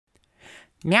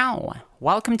Meow!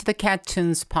 Welcome to the Cat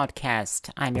Tunes podcast.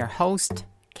 I'm your host,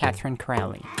 Catherine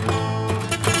Corelli.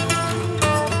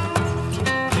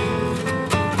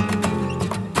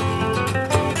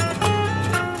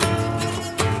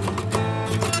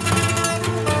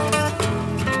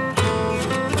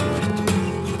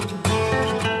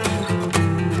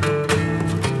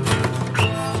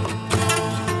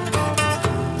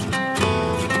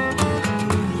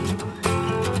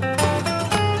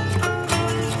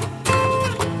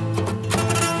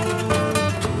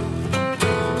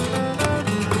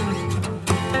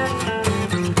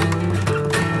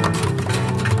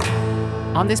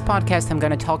 On this podcast, I'm going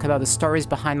to talk about the stories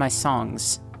behind my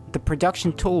songs, the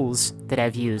production tools that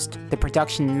I've used, the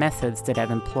production methods that I've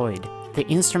employed, the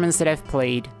instruments that I've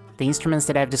played, the instruments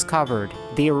that I've discovered,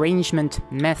 the arrangement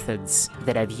methods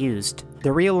that I've used,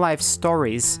 the real-life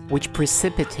stories which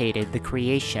precipitated the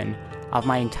creation of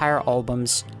my entire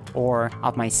albums or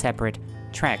of my separate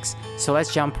tracks. So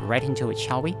let's jump right into it,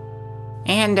 shall we?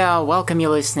 And welcome you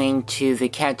listening to the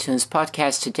Cat Tunes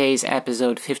podcast. Today's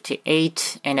episode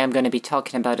 58, and I'm going to be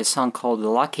talking about a song called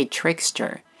Lucky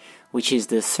Trickster, which is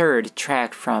the third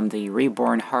track from the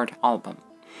Reborn Heart album.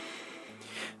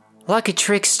 Lucky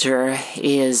Trickster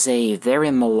is a very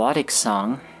melodic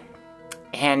song,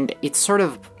 and it sort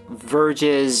of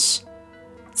verges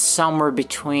somewhere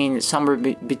between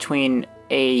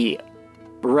a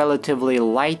relatively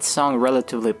light song,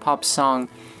 relatively pop song,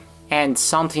 and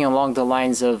something along the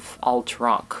lines of alt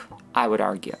rock, I would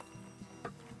argue.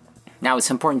 Now, it's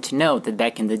important to note that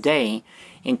back in the day,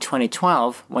 in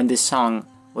 2012, when this song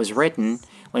was written,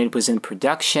 when it was in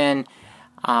production,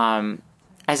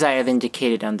 as I have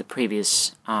indicated on the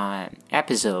previous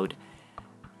episode,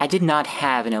 I did not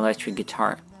have an electric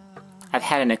guitar. I've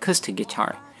had an acoustic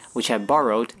guitar, which I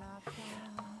borrowed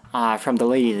from the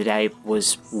lady that I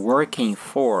was working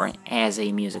for as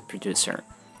a music producer.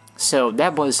 So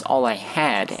that was all I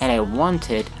had, and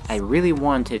I really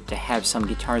wanted to have some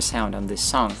guitar sound on this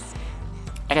song.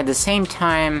 And at the same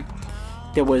time,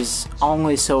 there was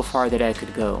only so far that I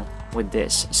could go with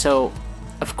this. So,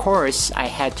 of course, I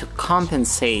had to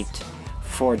compensate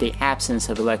for the absence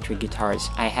of electric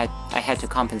guitars. I had to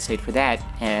compensate for that,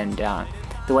 and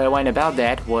the way I went about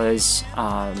that was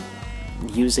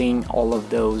using all of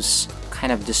those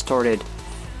kind of distorted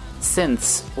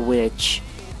synths, which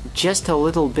just a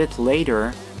little bit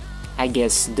later, I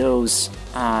guess those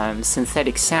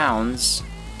synthetic sounds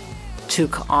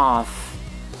took off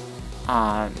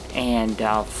and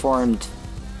formed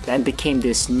and became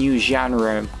this new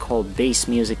genre called bass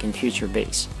music and future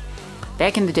bass.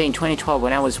 Back in the day in 2012,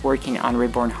 when I was working on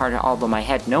Reborn Heart album, I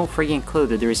had no freaking clue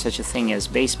that there is such a thing as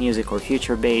bass music or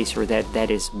future bass, or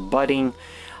that is budding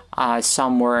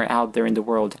somewhere out there in the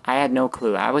world. I had no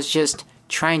clue. I was just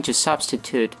trying to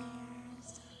substitute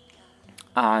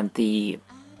I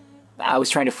was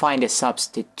trying to find a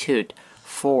substitute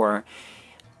for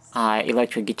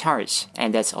electric guitars,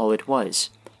 and that's all it was.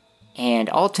 And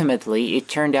ultimately, it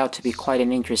turned out to be quite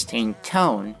an interesting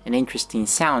tone, an interesting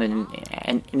sound,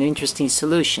 and an interesting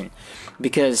solution,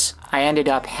 because I ended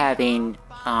up having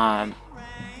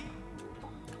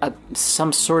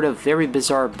some sort of very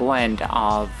bizarre blend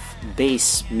of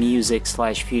bass music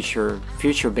 /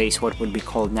 future bass, what would be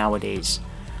called nowadays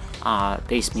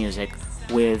bass music,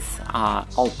 with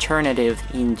alternative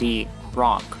indie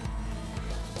rock.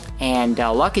 And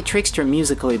Lucky Trickster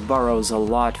musically borrows a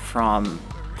lot from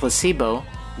Placebo,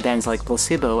 bands like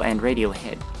Placebo and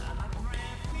Radiohead.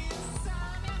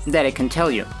 That I can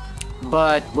tell you.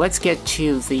 But let's get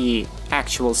to the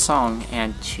actual song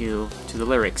and to the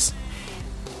lyrics.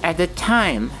 At the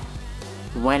time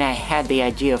when I had the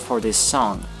idea for this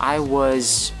song, I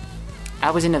was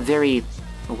in a very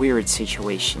weird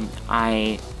situation.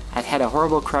 I've had a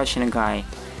horrible crush on a guy,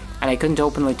 and I couldn't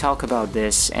openly talk about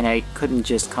this, and I couldn't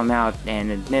just come out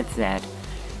and admit that.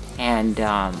 And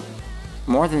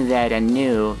more than that, I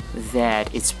knew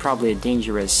that it's probably a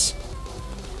dangerous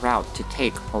route to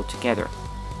take altogether.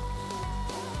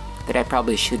 That I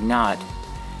probably should not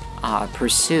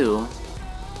pursue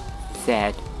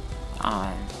that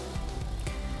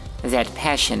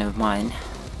passion of mine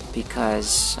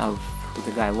because of who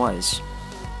the guy was.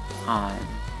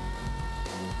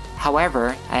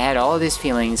 However, I had all these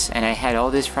feelings and I had all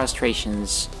these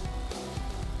frustrations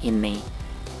in me,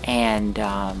 and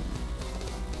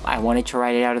I wanted to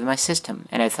write it out of my system,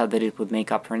 and I thought that it would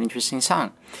make up for an interesting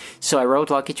song. So I wrote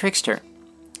Lucky Trickster,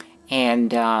 and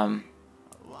the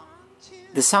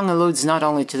song alludes not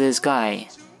only to this guy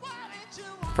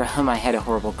for whom I had a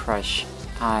horrible crush,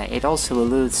 it also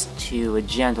alludes to a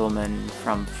gentleman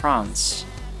from France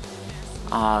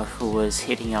who was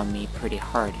hitting on me pretty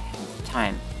hard at the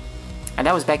time. And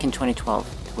that was back in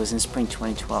 2012. It was in spring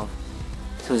 2012.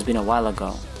 So it's been a while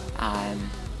ago.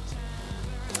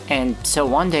 And so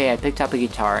one day I picked up a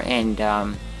guitar, and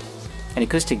an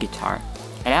acoustic guitar,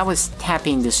 and I was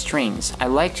tapping the strings. I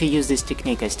like to use this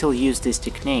technique. I still use this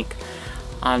technique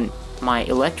on my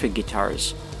electric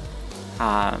guitars.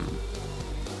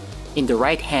 In the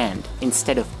right hand,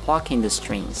 instead of plucking the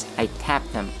strings, I tap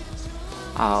them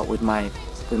with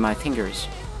my fingers,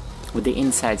 with the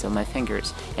insides of my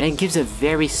fingers, and it gives a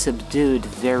very subdued,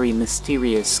 very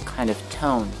mysterious kind of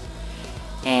tone,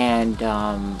 and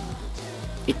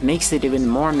it makes it even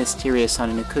more mysterious on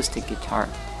an acoustic guitar.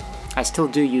 I still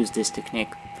do use this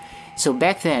technique. So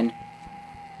back then,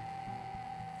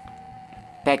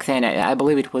 I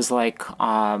believe it was like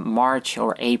March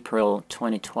or April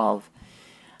 2012.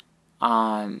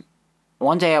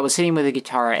 One day I was sitting with the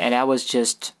guitar and I was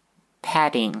just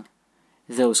patting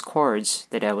those chords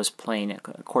that I was playing, a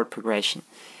chord progression.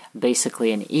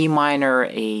 Basically an E minor,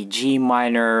 a G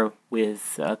minor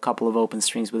with a couple of open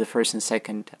strings with the first and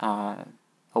second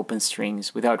open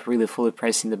strings without really fully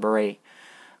pressing the barré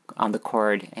on the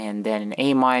chord, and then an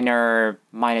A minor,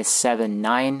 -7,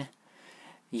 9,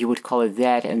 you would call it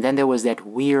that, and then there was that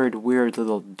weird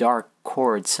little dark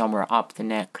chord somewhere up the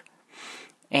neck.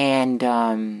 And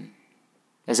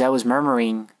as I was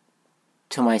murmuring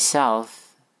to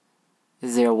myself,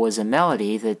 there was a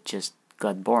melody that just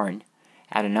got born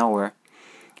out of nowhere,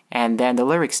 and then the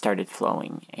lyrics started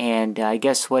flowing. And I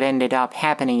guess what ended up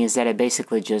happening is that I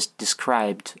basically just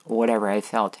described whatever I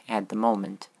felt at the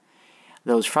moment.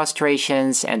 Those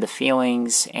frustrations and the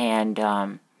feelings and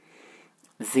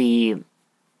the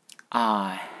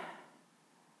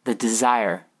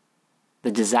desires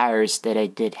that I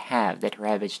did have that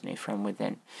ravaged me from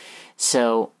within.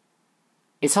 So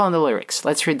it's all in the lyrics.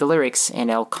 Let's read the lyrics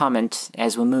and I'll comment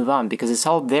as we move on, because it's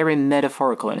all very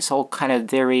metaphorical and it's all kind of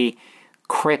very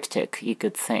cryptic, you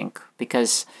could think.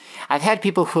 Because I've had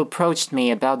people who approached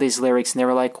me about these lyrics and they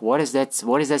were like, what is that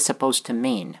supposed to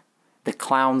mean? The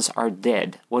clowns are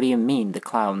dead. What do you mean the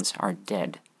clowns are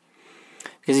dead?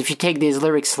 Because if you take these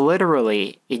lyrics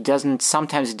literally,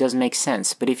 sometimes it doesn't make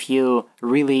sense. But if you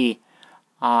really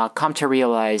come to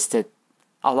realize that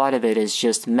a lot of it is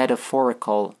just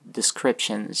metaphorical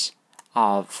descriptions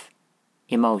of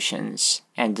emotions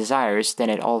and desires, then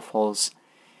it all falls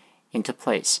into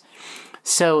place.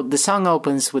 So the song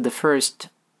opens with the first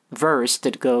verse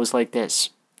that goes like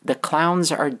this. The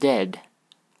clowns are dead,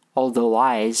 all the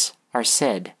lies are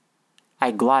said.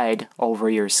 I glide over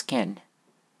your skin.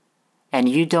 And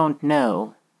you don't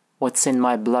know what's in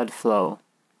my blood flow.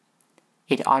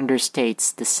 It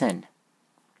understates the sin.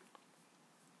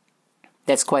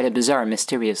 That's quite a bizarre,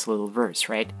 mysterious little verse,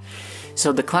 right?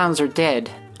 So the clowns are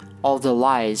dead, all the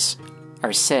lies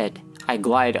are said. I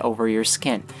glide over your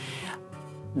skin.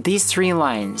 These 3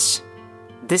 lines,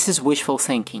 this is wishful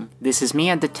thinking. This is me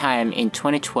at the time in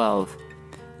 2012,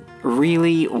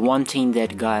 really wanting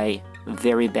that guy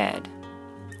very bad.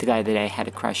 The guy that I had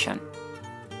a crush on.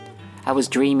 I was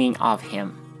dreaming of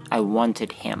him. I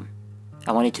wanted him.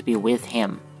 I wanted to be with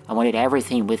him. I wanted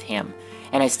everything with him.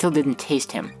 And I still didn't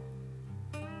taste him.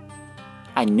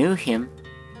 I knew him.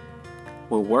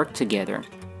 We worked together.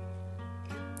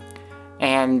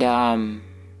 And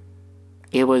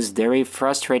it was very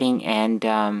frustrating and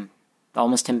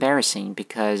almost embarrassing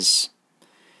because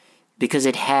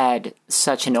it had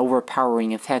such an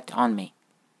overpowering effect on me.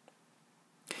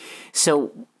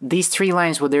 So these 3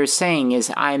 lines, what they're saying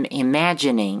is, I'm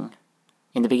imagining,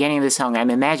 in the beginning of the song, I'm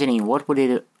imagining what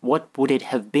would it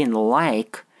have been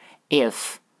like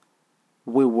if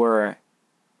we were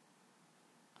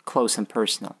close and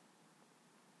personal.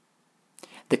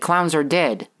 The clowns are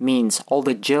dead means all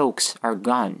the jokes are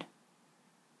gone.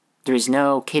 There is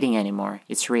no kidding anymore.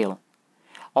 It's real.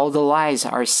 All the lies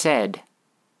are said.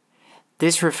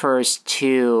 This refers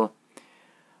to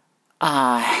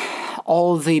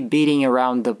all the beating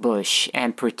around the bush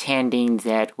and pretending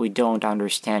that we don't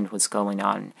understand what's going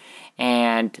on,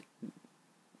 and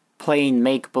playing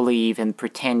make-believe and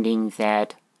pretending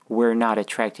that we're not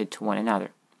attracted to one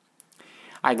another.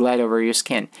 I glide over your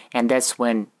skin, and that's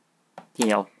when,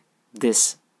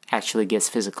 this actually gets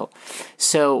physical.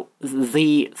 So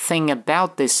the thing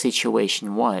about this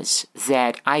situation was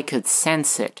that I could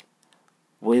sense it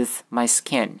with my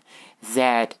skin,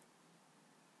 that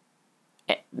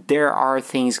there are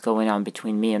things going on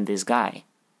between me and this guy.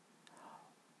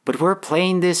 But we're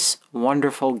playing this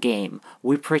wonderful game.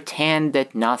 We pretend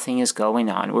that nothing is going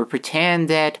on. We pretend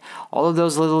that all of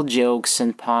those little jokes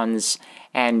and puns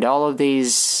and all of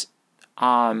these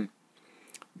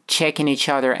checking each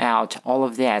other out, all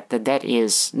of that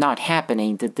is not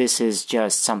happening, that this is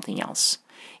just something else.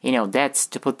 That's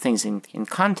to put things in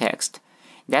context.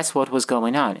 That's what was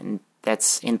going on, and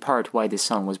that's in part why this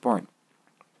song was born.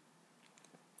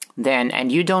 Then,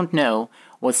 and you don't know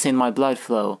what's in my blood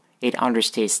flow, it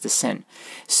understates the sin.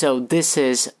 So this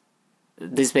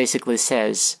basically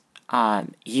says,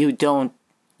 you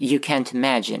can't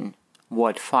imagine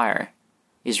what fire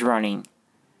is running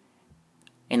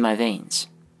in my veins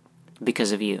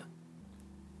because of you.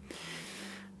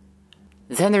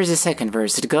 Then there's a second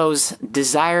verse. It goes,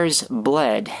 desires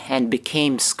bled and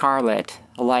became scarlet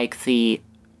like the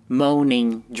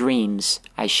moaning dreams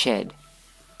I shed.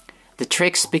 The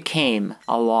tricks became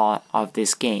a law of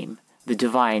this game. The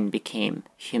divine became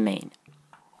humane.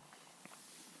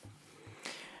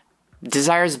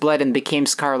 Desires bled and became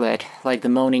scarlet like the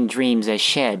moaning dreams I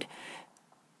shed.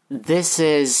 This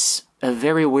is a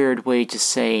very weird way to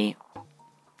say,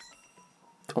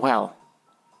 well,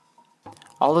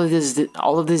 all of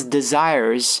these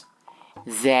desires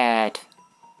that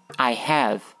I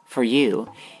have for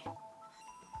you,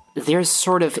 they're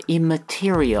sort of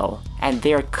immaterial, and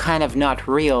they're kind of not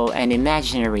real and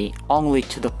imaginary, only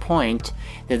to the point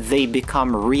that they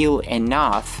become real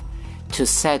enough to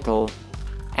settle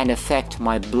and affect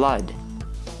my blood.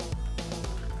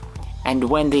 And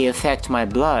when they affect my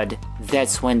blood,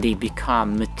 that's when they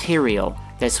become material.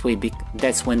 That's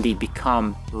when they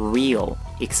become real,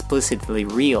 explicitly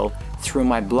real, through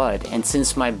my blood. And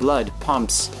since my blood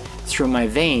pumps through my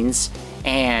veins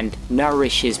and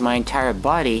nourishes my entire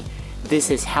body,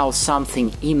 this is how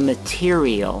something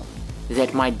immaterial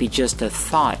that might be just a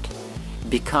thought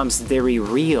becomes very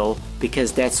real,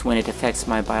 because that's when it affects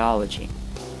my biology.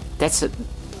 That's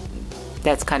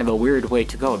kind of a weird way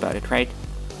to go about it, right?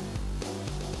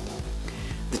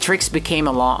 The tricks became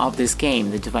a law of this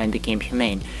game. The divine became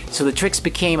humane. So the tricks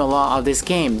became a law of this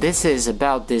game. This is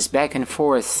about this back and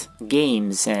forth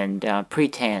games and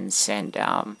pretense and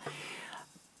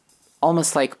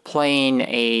almost like playing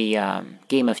a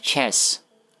game of chess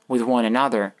with one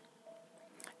another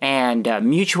and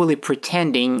mutually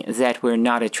pretending that we're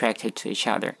not attracted to each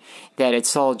other. That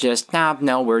it's all just,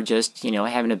 no, we're just,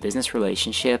 having a business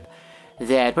relationship.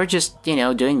 That we're just,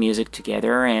 doing music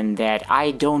together, and that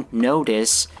I don't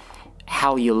notice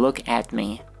how you look at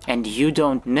me, and you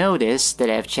don't notice that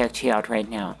I've checked you out right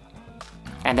now,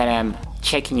 and that I'm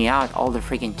checking you out all the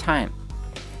freaking time.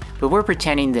 But we're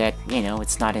pretending that,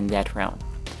 it's not in that realm.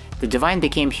 The divine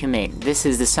became humane. This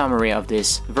is the summary of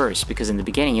this verse, because in the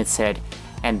beginning it said,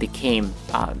 and became,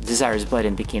 desires blood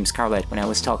and became scarlet, when I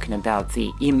was talking about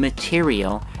the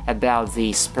immaterial, about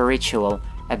the spiritual,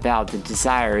 about the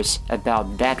desires,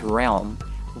 about that realm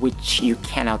which you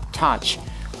cannot touch,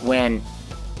 when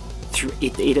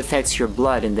it affects your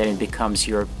blood, and then it becomes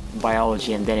your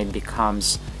biology, and then it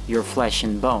becomes your flesh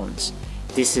and bones.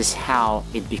 This is how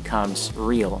it becomes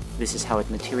real. This is how it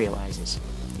materializes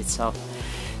itself.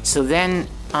 So then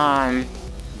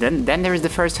there is the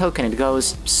first hook, and it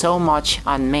goes, so much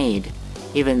unmade,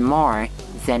 even more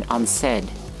than unsaid.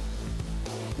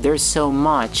 There's so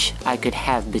much I could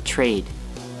have betrayed.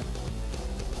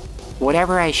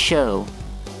 Whatever I show,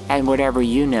 and whatever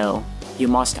you know, you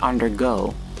must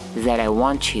undergo. That I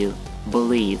want you,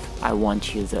 believe I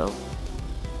want you though.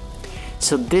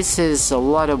 So this is a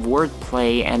lot of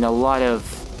wordplay and a lot of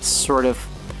sort of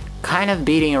kind of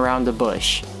beating around the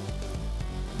bush.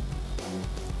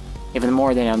 Even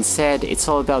more than unsaid, it's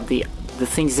all about the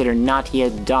things that are not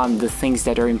yet done, the things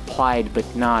that are implied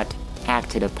but not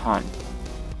acted upon.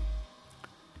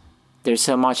 There's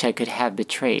so much I could have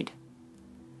betrayed.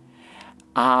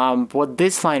 What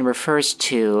this line refers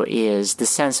to is the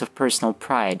sense of personal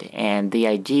pride and the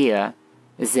idea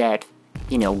that,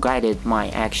 guided my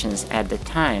actions at the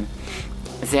time,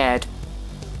 that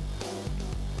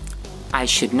I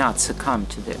should not succumb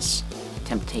to this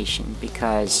temptation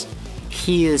because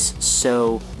he is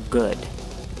so good,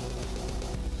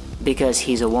 because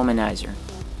he's a womanizer,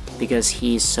 because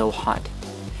he's so hot,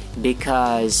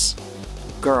 because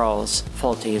girls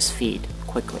fall to his feet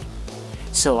quickly.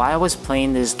 So I was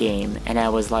playing this game and I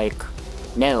was like,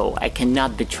 no, I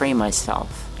cannot betray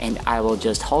myself, and I will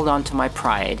just hold on to my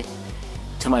pride,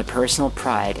 to my personal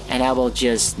pride, and I will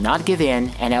just not give in,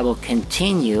 and I will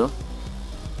continue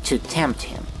to tempt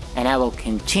him, and I will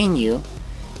continue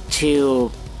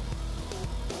to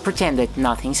pretend that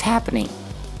nothing's happening.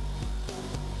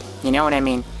 You know what I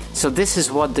mean? So this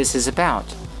is what this is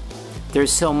about.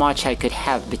 There's so much I could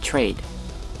have betrayed.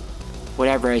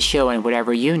 Whatever I show and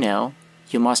whatever you know,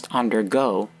 you must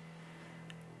undergo.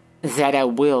 That I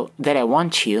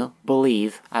want you,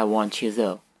 believe I want you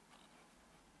though.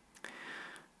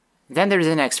 Then there's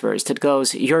the next verse that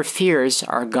goes, your fears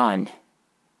are gone,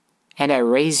 and I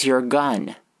raise your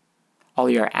gun. All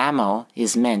your ammo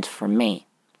is meant for me.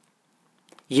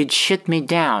 You'd shoot me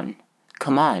down.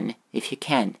 Come on, if you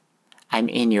can. I'm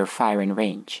in your firing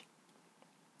range.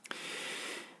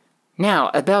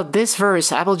 Now, about this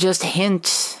verse, I will just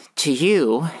hint to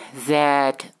you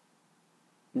that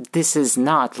this is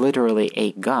not literally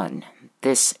a gun.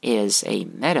 This is a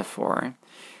metaphor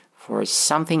for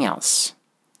something else.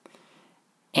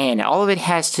 And all of it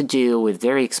has to do with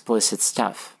very explicit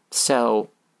stuff. So,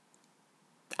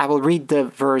 I will read the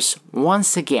verse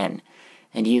once again,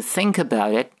 and you think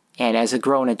about it, and as a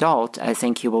grown adult, I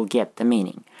think you will get the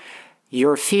meaning.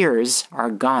 Your fears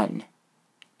are gone,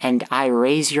 and I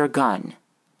raise your gun.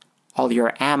 All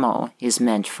your ammo is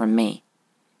meant for me.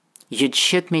 You'd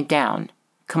shoot me down.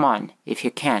 Come on, if you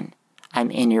can.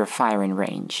 I'm in your firing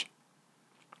range.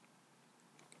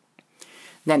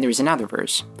 Then there's another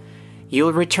verse.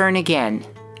 You'll return again,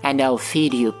 and I'll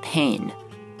feed you pain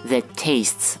that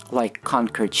tastes like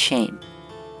conquered shame.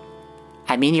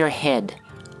 I'm in your head,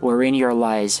 wherein your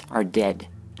lies are dead,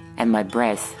 and my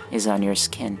breath is on your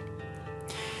skin.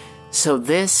 So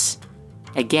this,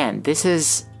 again, this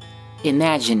is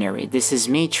imaginary. This is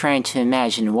me trying to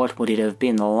imagine what would it have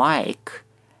been like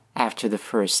after the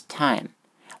first time.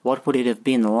 What would it have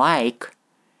been like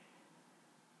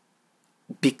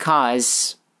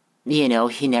because,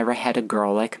 he never had a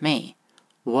girl like me.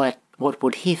 What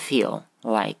would he feel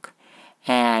like?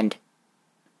 And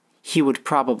he would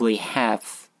probably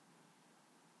have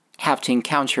to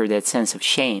encounter that sense of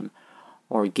shame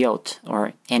or guilt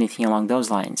or anything along those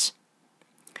lines.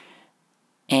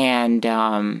 And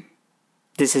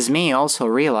this is me also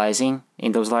realizing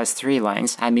in those last 3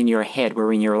 lines, I'm in your head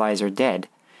wherein your lies are dead,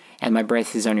 and my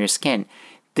breath is on your skin.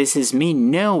 This is me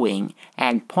knowing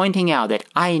and pointing out that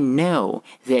I know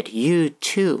that you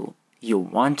too, you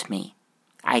want me.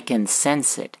 I can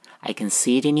sense it. I can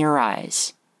see it in your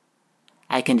eyes.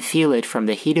 I can feel it from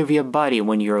the heat of your body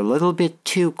when you're a little bit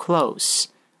too close.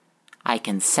 I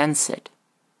can sense it.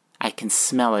 I can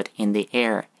smell it in the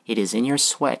air. It is in your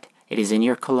sweat. It is in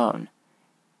your cologne.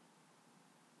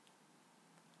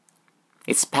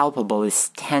 It's palpable, it's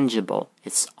tangible,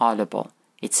 it's audible.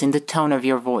 It's in the tone of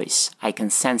your voice. I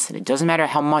can sense it. It doesn't matter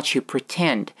how much you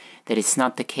pretend that it's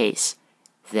not the case.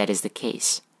 That is the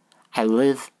case. I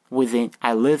live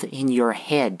in your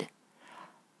head.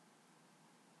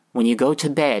 When you go to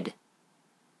bed,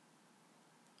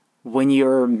 when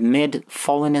you're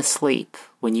falling asleep,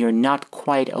 when you're not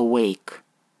quite awake,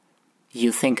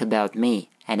 you think about me,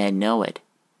 and I know it.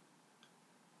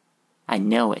 I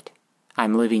know it.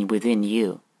 I'm living within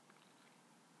you.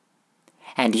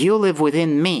 And you live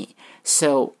within me.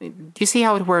 So, you see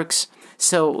how it works?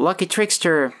 So, Lucky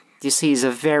Trickster, you see, is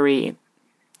a very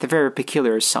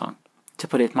peculiar song, to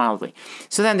put it mildly.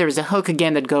 So then there's a hook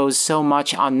again that goes so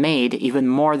much unmade, even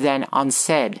more than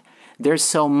unsaid. There's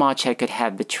so much I could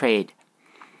have betrayed.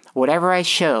 Whatever I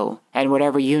show, and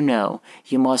whatever you know,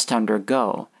 you must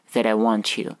undergo, that I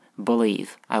want you.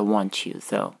 Believe, I want you,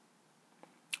 though.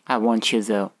 I want you,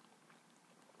 though.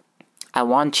 I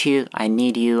want you, I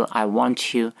need you, I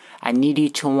want you. I need you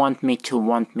to want me, to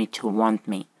want me, to want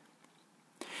me.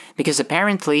 Because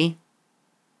apparently,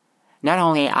 not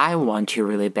only I want you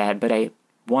really bad, but I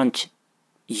want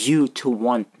you to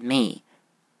want me.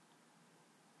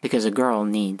 Because a girl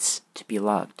needs to be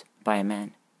loved by a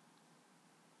man.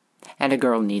 And a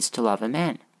girl needs to love a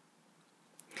man.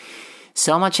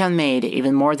 So much unmade,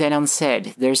 even more than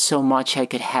unsaid. There's so much I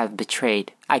could have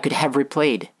betrayed. I could have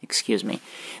replayed, excuse me.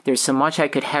 There's so much I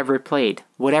could have replayed.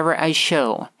 Whatever I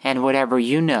show, and whatever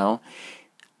you know,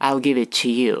 I'll give it to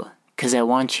you. 'Cause I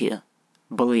want you.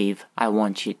 Believe, I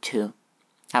want you too.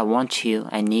 I want you,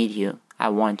 I need you. I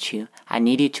want you. I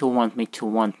need you to want me, to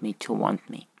want me, to want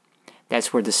me.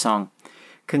 That's where the song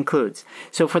concludes.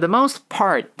 So for the most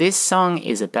part, this song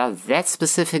is about that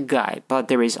specific guy, but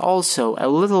there is also a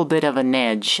little bit of an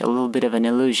edge, a little bit of an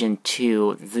allusion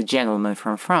to the gentleman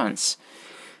from France,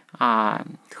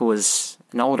 who was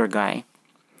an older guy.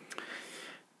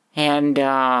 And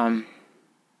I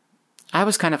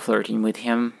was kind of flirting with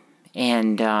him,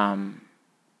 and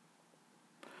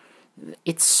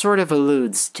it sort of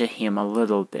alludes to him a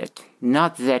little bit.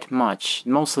 Not that much.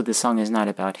 Most of the song is not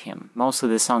about him. Most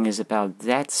of the song is about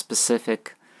that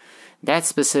specific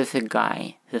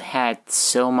guy who had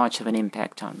so much of an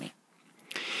impact on me.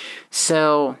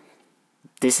 So,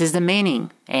 this is the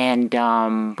meaning. And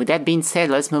with that being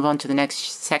said, let's move on to the next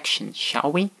section,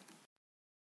 shall we?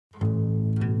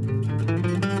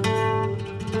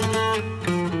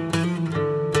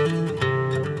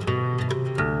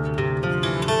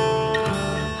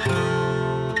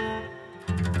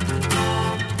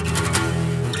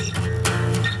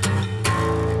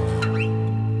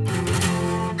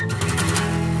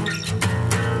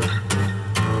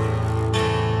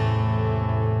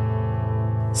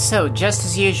 So, just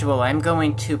as usual, I'm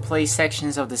going to play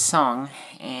sections of the song,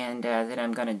 and then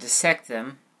I'm going to dissect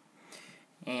them,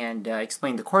 and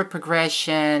explain the chord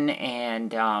progression,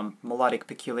 and melodic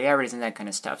peculiarities, and that kind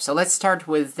of stuff. So let's start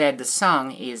with that the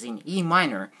song is in E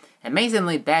minor.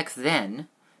 Amazingly, back in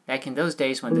those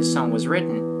days when this song was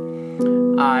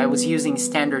written, I was using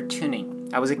standard tuning.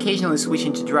 I was occasionally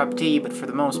switching to drop D, but for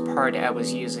the most part I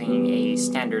was using a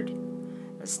standard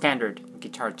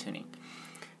guitar tuning.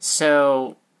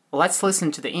 So let's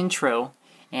listen to the intro,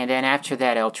 and then after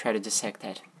that I'll try to dissect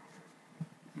that.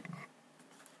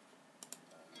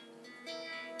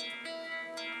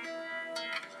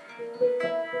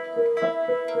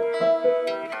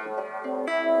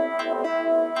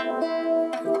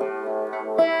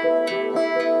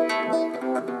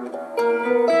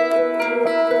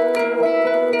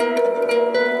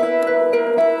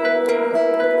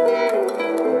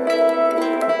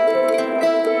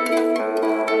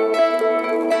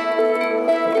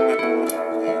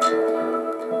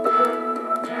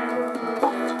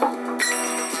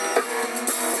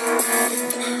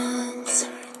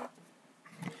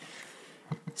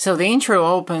 So the intro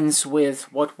opens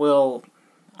with what will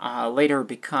later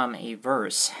become a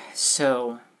verse.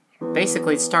 So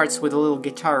basically it starts with a little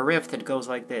guitar riff that goes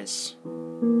like this.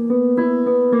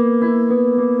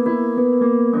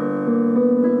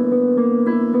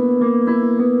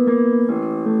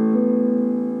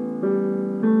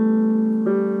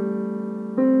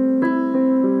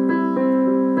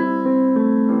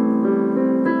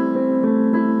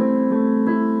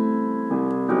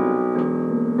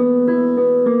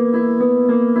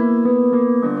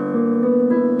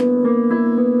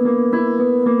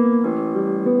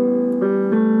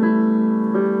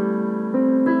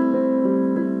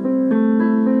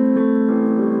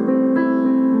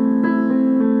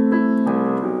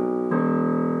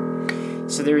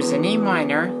 So there's an E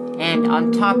minor, and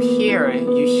on top here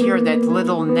you hear that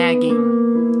little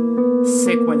nagging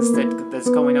sequence that's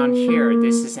going on here.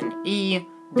 This is an E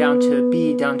down to a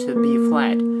B down to a B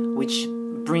flat, which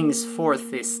brings forth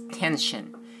this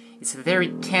tension. It's a very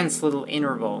tense little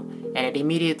interval, and it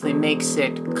immediately makes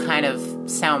it kind of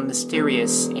sound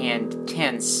mysterious and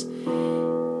tense,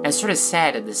 and sort of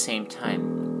sad at the same time.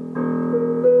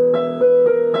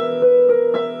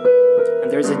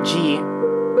 And there's a G.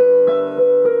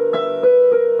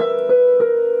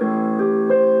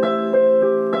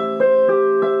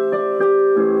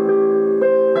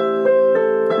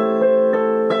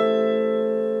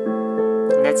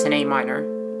 That's an A minor.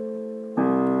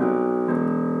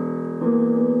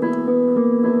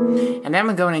 And then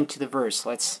we're going into the verse.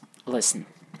 Let's listen.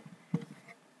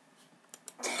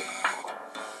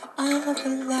 All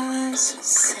the lies are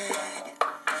said.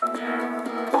 The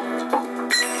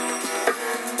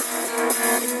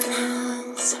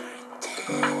clowns are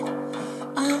dead.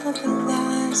 All the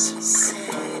lies are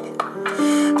said.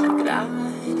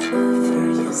 Glide over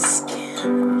your skin.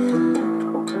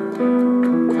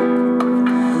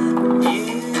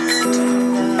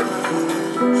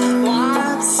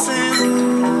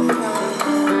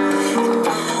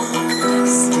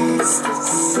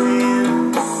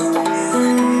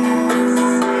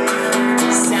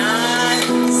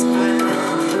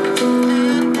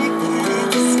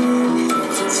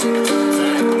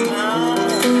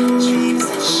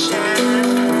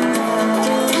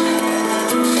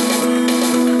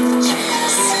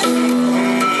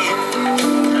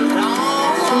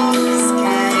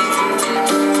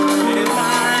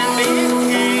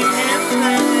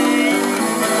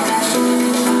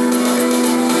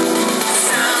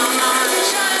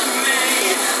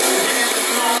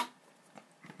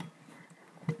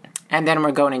 And then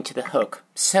we're going into the hook.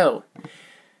 So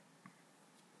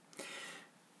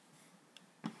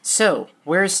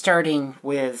we're starting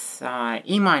with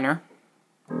E minor.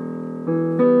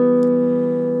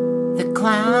 The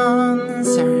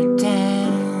clowns are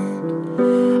dead.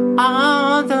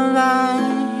 All the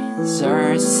lies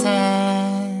are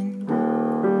said.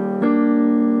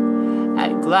 I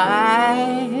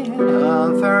glide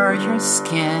over your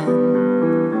skin.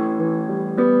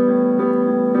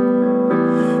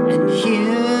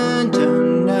 You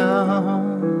don't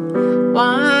know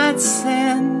what's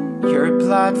in your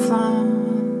blood flow,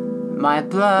 my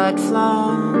blood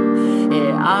flow.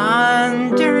 It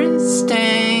understates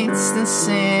the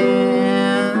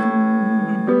sin.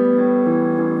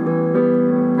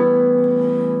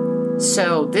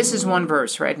 So this is one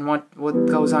verse, right? And what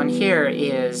goes on here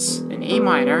is an A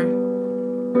minor,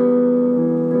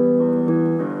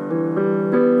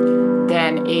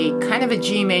 then a kind of a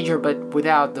G major but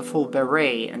without the full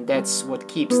beret, and that's what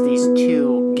keeps these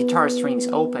two guitar strings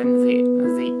open,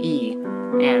 the E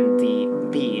and the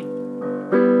B.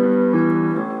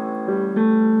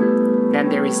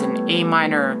 there is an A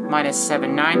minor minus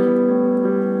 7, 9.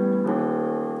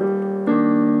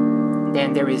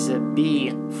 Then there is a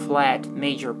B flat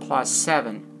major plus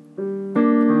 7.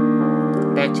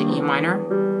 Back to E minor.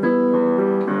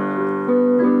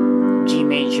 G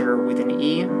major with an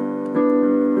E. And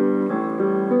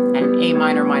an A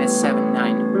minor minus 7,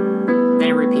 9. Then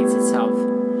it repeats itself.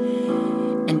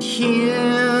 And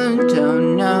you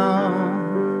don't know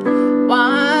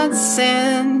what's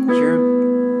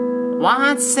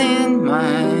in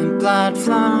my blood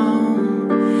flow.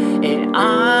 It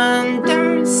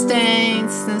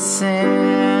understands the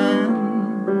sin.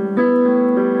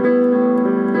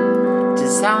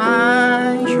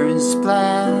 Desires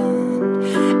bled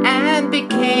and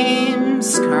became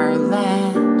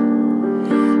scarlet.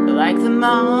 Like the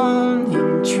moon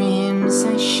in dreams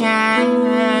I shine.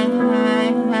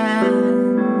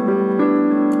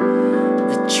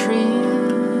 The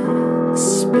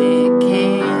tricks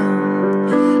became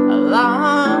a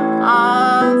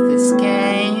law of this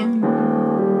game.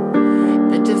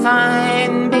 The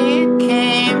divine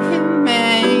became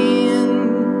humane.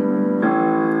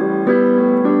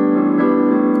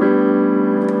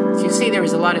 So you see there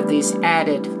is a lot of these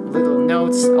added little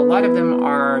notes. A lot of them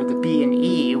are the B and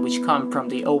E, which come from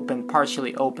the open,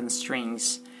 partially open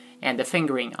strings and the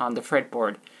fingering on the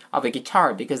fretboard of a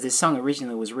guitar, because this song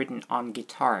originally was written on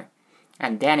guitar.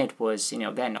 And then it was,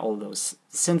 then all those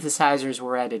synthesizers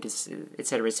were added,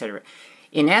 etc., etc.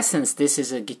 In essence, this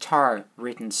is a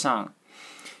guitar-written song.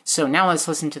 So now let's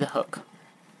listen to the hook.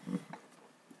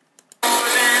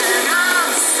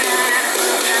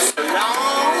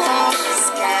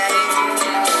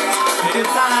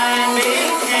 Divine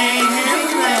became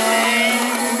human.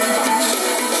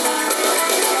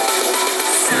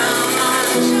 So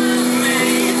much I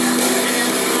made,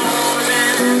 and more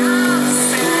than I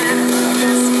said,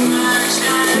 this much I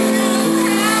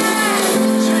could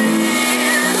have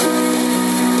dreamed.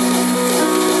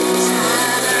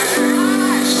 Tyler,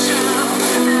 I show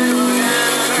that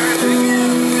whatever you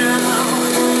know,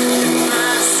 you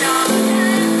must all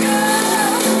go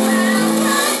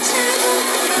back to the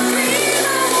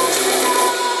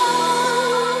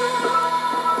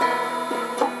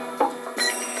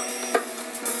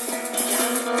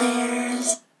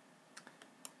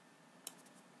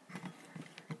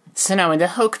So now in the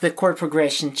hook, the chord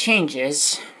progression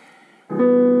changes.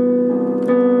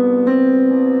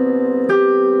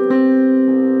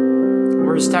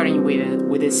 We're starting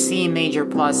with a C major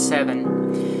plus 7.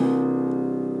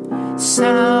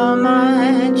 So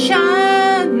much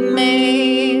I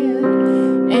made,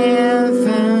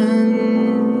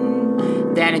 even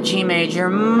then a G major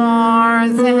more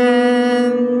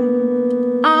than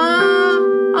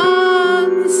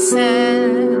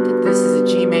unsaid. This is a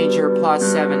G major plus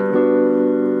 7.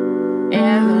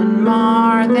 Even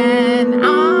more than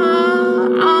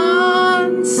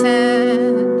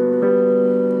unsaid.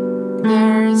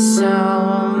 There's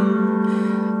so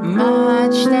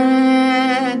much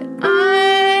that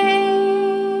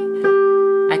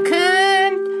I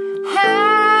couldn't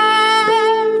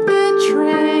have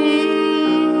betrayed.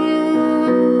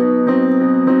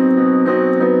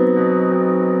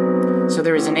 So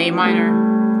there is an A minor.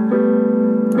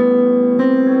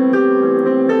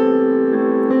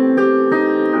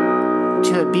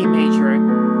 B major,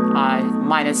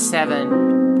 minus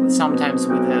 7, sometimes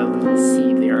with a little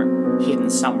C there, hidden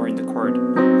somewhere in the chord.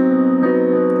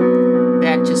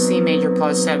 Back to C major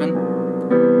plus 7.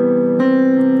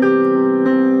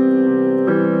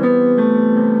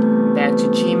 Back to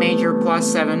G major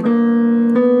plus 7.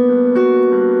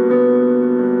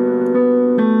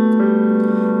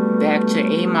 Back to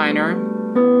A minor.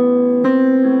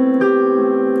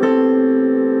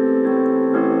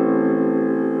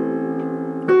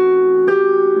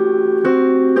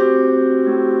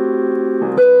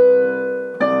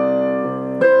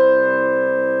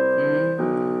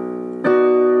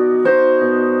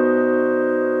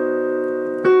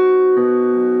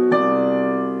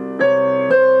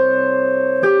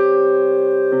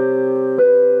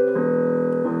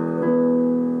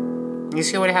 You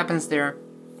see what happens there?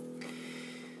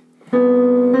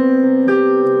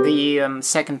 The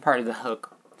second part of the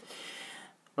hook.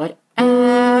 Whatever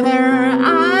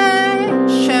I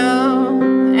show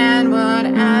and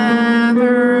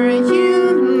whatever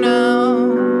you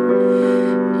know,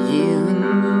 you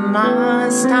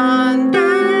must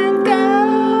undergo.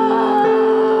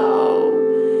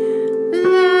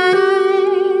 That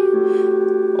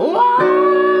I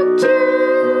want to.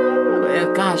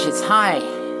 Oh, gosh, it's high.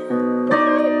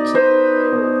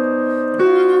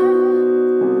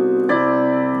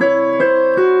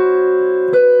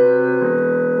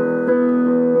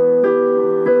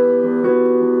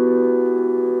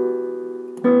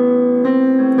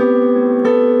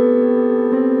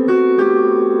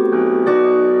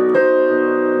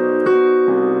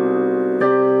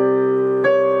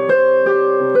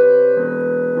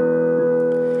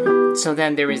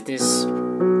 then there is this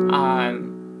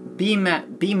B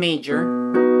major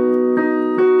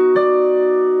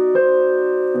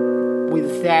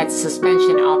with that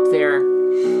suspension up there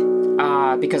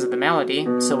because of the melody,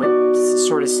 so it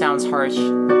sort of sounds harsh.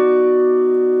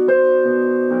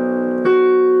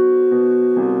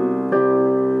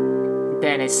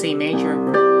 Then a C major,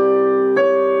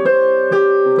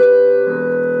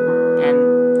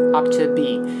 and up to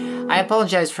B. I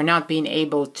apologize for not being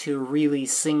able to really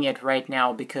sing it right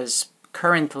now, because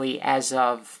currently, as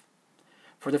of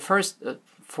for the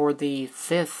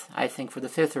fifth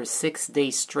or sixth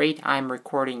day straight, I'm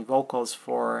recording vocals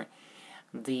for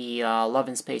the Love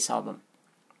in Space album.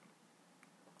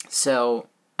 So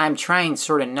I'm trying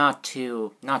sort of not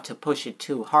to push it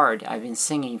too hard. I've been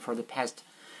singing for the past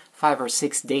 5 or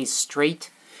 6 days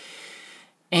straight,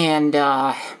 and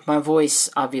my voice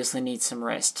obviously needs some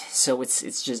rest. So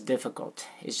it's just difficult.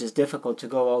 It's just difficult to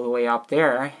go all the way up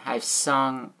there.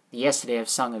 Yesterday I've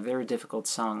sung a very difficult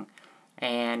song,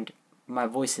 and my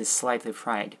voice is slightly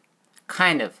fried.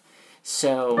 Kind of.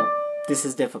 So this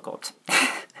is difficult.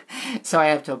 So I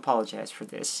have to apologize for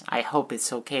this. I hope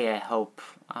it's okay. I hope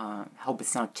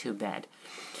it's not too bad.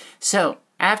 So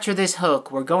after this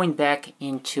hook, we're going back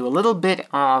into a little bit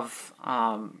of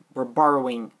we're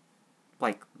borrowing,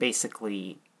 like,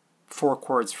 basically 4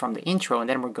 chords from the intro, and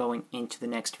then we're going into the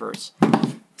next verse.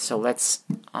 So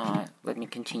let me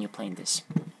continue playing this.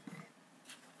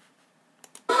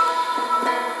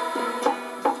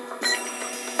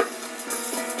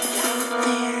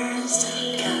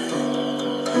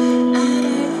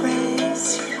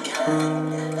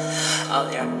 Oh,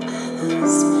 yeah.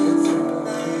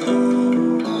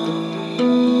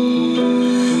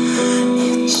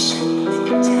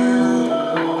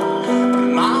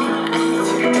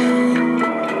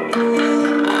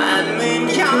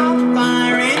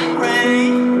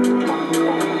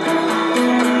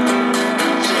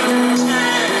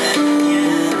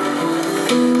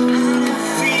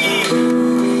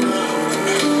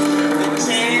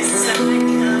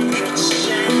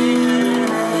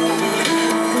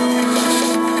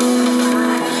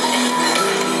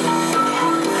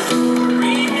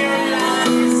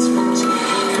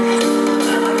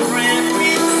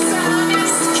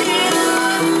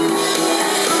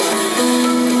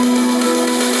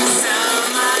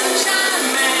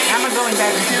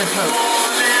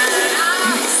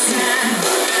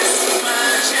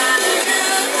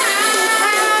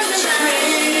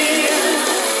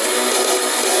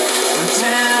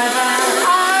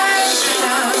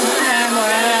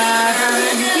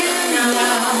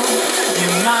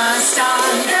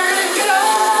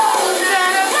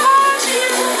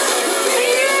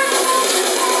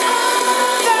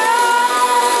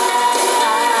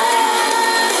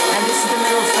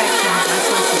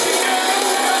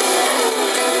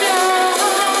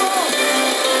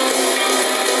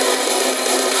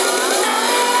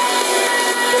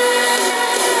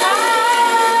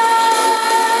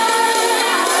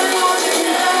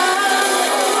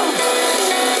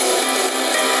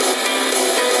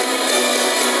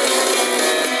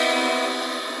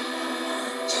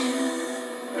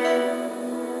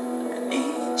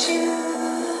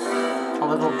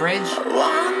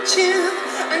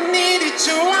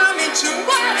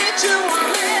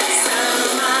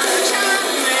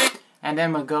 And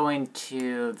then we're going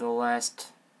to the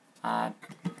last, to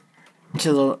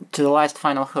the last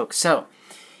final hook. So,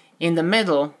 in the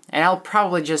middle, and I'll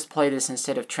probably just play this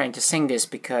instead of trying to sing this,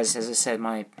 because, as I said,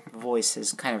 my voice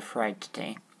is kind of fried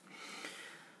today.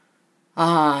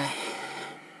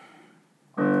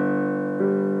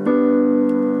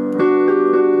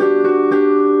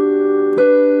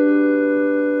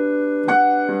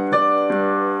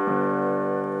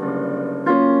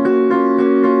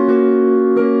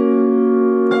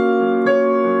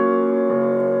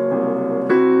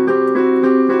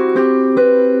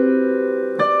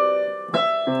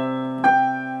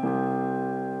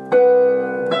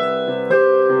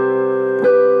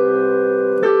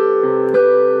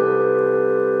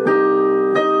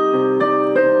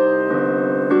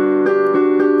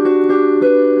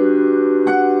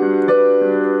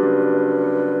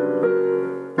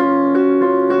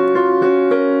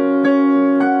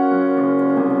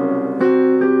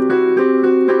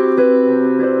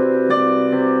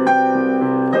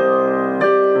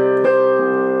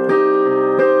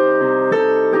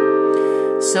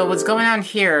 So what's going on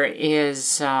here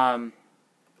is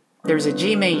there's a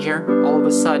G major, all of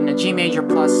a sudden, a G major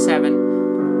plus 7.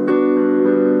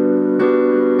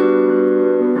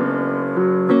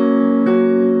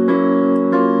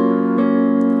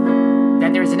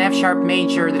 Then there's an F sharp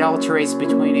major that alternates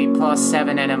between a plus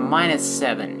 7 and a minus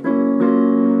 7.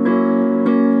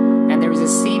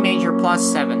 plus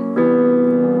 7.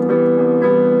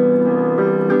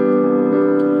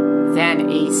 Then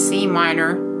a C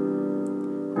minor.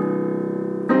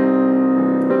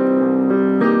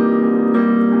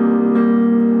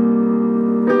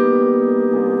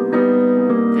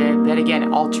 That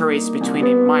again alternates between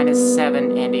a minus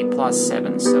 7 and a plus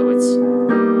 7. So it's...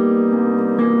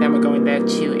 Then we're going back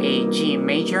to a G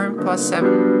major plus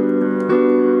 7.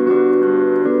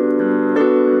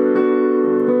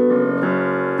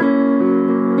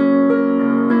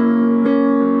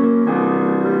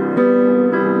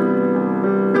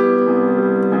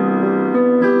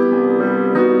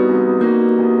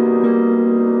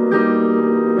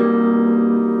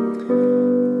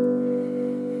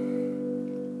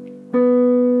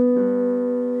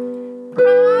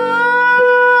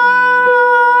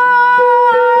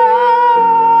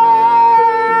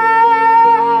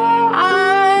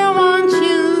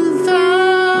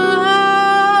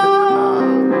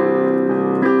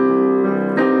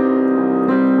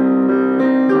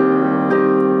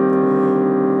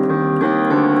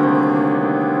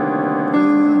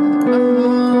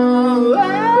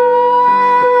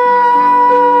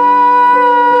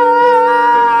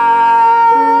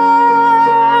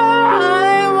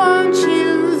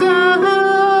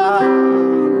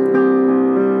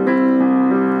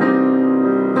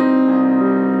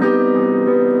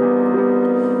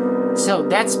 So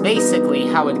that's basically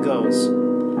how it goes.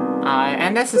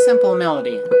 And that's a simple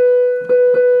melody.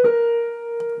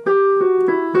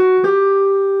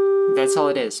 That's all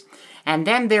it is. And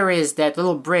then there is that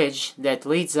little bridge that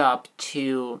leads up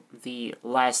to the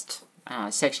last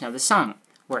section of the song,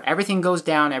 where everything goes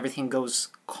down, everything goes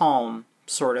calm,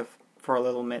 sort of, for a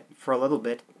little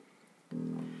bit.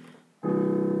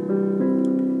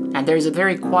 And there's a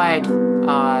very quiet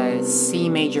C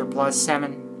major plus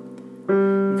 7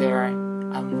 there.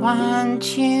 I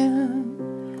want you,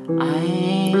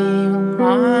 I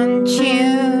want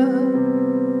you,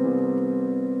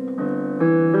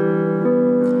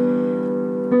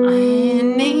 I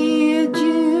need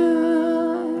you.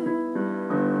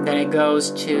 Then it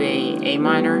goes to a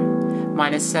minor,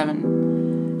 minus 7.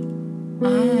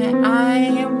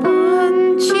 I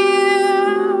want you,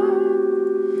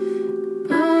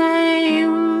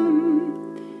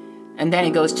 and then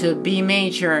it goes to a B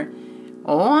major.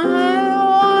 Oh, I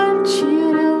want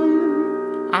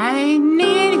you, I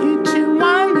need you to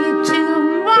want me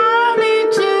to, want me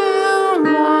to,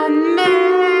 want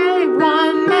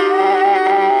me.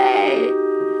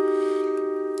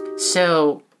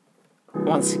 So,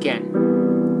 once again,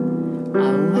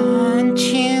 I want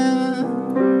you,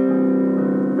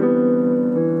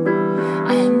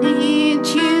 I need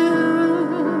you.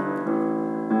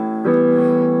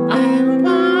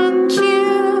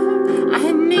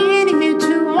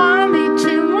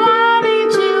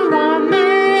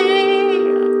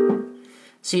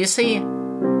 So you see,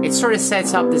 it sort of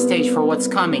sets up the stage for what's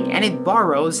coming, and it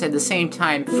borrows at the same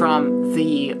time from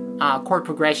the chord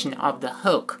progression of the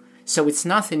hook. So it's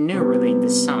nothing new really in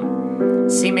this song.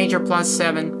 C major plus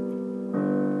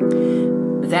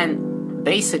 7, then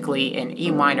basically an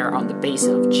E minor on the bass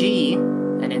of G,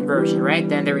 an inversion, right?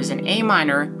 Then there is an A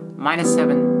minor, minus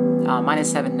 7,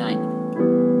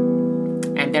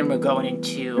 9. And then we're going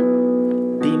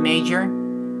into B major,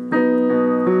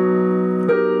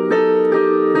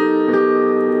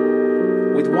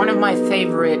 one of my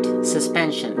favorite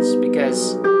suspensions,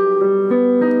 because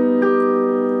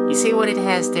you see what it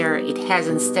has there? It has,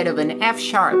 instead of an F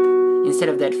sharp, instead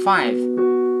of that 5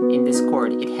 in this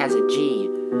chord, it has a G.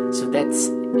 So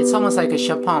it's almost like a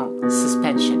Chopin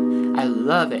suspension. I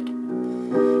love it.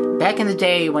 Back in the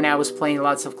day when I was playing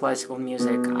lots of classical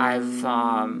music, I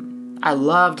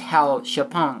loved how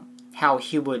Chopin, how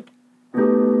he would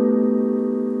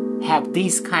have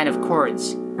these kind of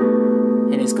chords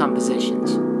in his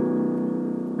compositions.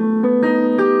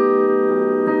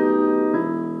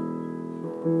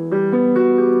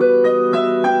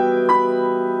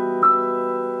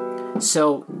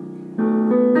 So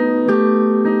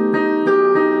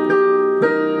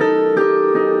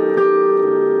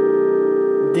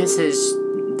this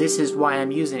is why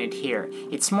I'm using it here.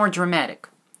 It's more dramatic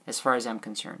as far as I'm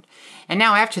concerned. And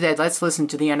now after that, let's listen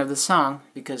to the end of the song,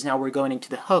 because now we're going into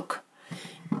the hook.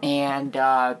 And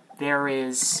there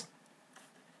is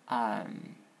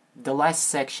the last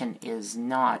section is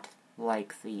not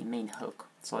like the main hook.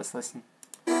 So let's listen.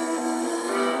 I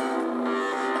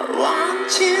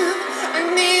want you,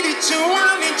 I need you to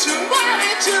want me to want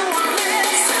me to want me.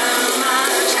 So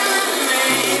much I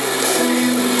made,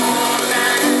 more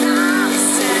than enough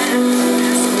said.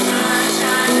 So much I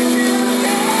could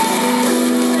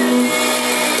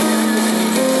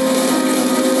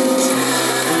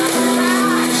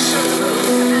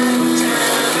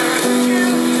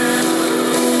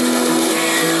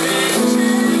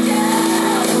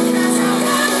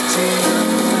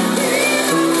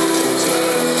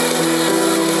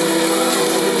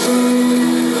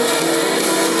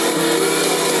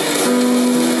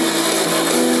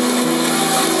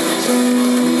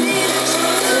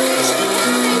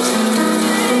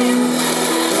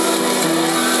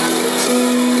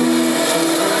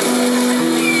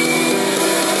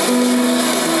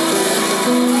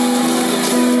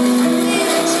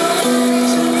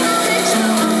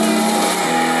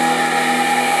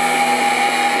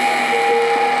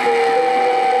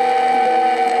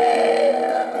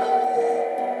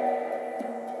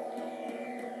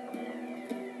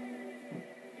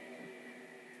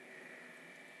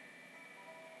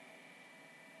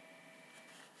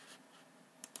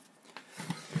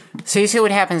So you see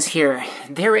what happens here.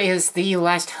 There is the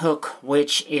last hook,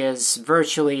 which is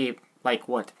virtually like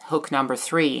what, hook number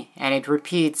 3, and it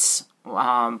repeats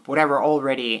whatever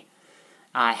already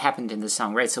happened in the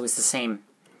song, right? So it's the same.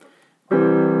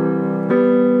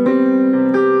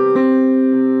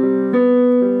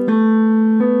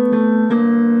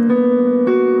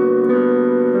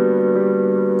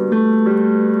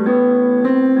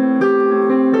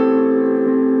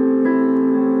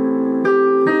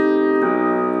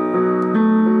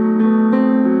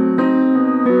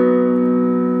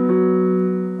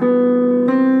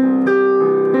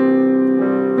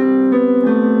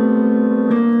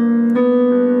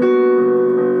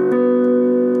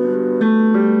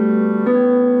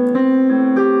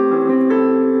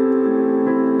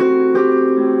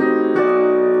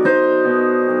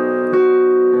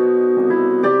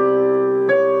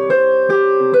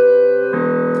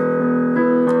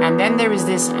 There is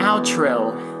this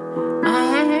outro.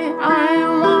 I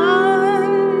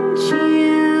want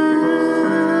you.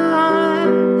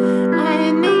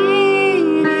 I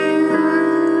need you.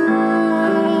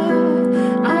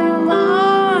 I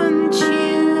want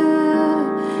you.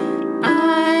 I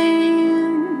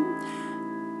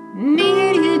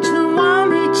need you to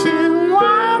want me to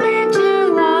want me to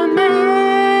want me.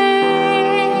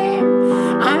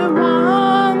 I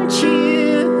want you.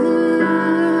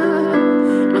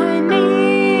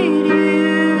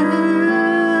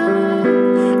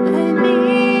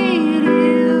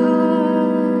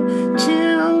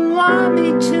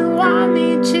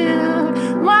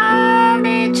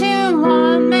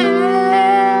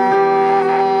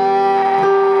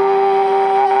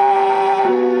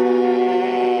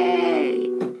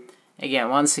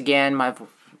 Once again, my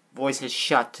voice is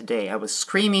shut today. I was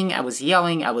screaming, I was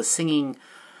yelling, I was singing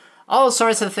all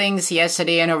sorts of things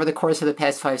yesterday and over the course of the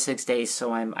past 5-6 days,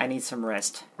 so I need some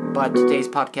rest. But today's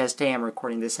podcast day, I'm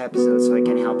recording this episode, so I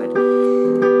can't help it.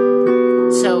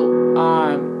 So,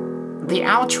 the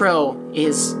outro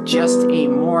is just a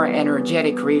more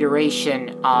energetic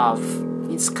reiteration of,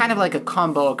 it's kind of like a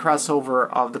combo, a crossover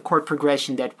of the chord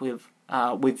progression that we've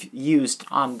used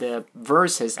on the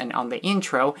verses and on the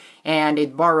intro, and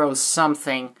it borrows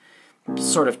something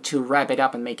sort of to wrap it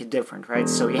up and make it different, right?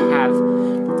 So you have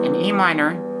an E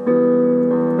minor,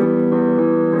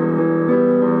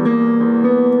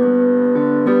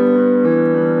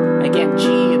 again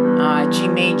G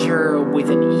major with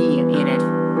an E in it,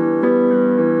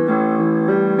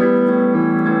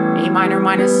 A minor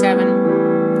minus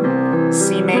 7,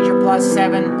 C major plus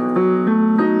 7,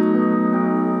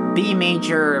 B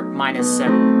major minus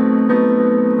 7.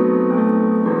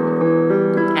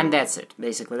 And that's it,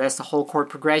 basically. That's the whole chord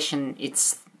progression.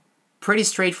 It's pretty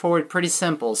straightforward, pretty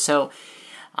simple. So,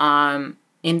 in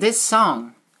this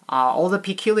song, all the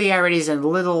peculiarities and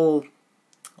little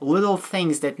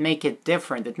things that make it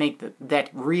different, that make that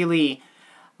really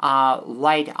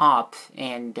light up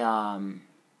and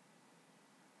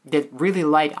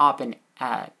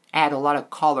add a lot of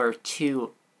color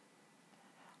to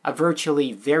a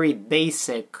virtually very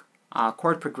basic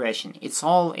chord progression. It's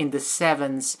all in the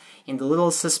 7s, in the little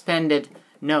suspended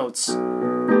notes,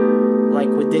 like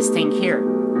with this thing here.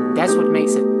 That's what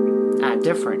makes it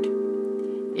different.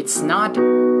 It's not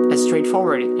as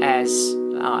straightforward as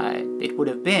it would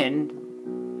have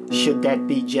been should that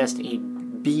be just a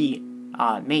B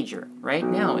major, right?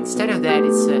 No, instead of that,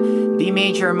 it's a B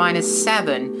major minus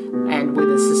 7 and with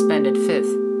a suspended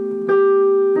 5th.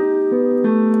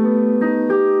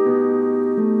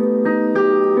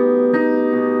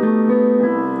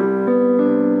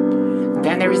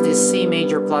 There is this C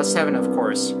major plus 7, of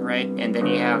course, right? And then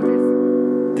you have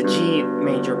the G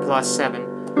major plus 7.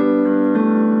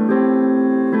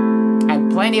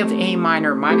 And plenty of A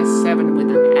minor minus 7 with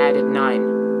an added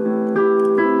 9.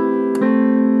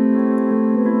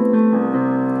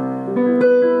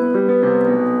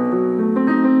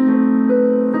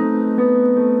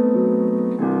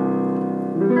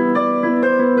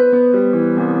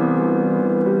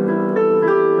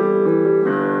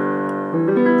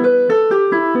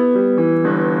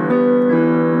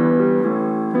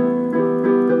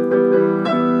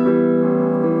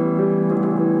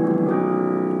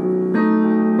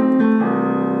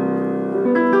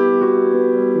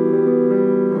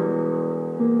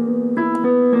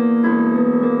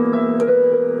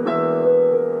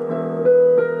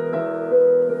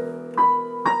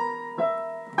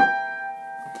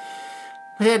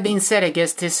 With that being said, I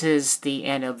guess this is the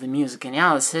end of the music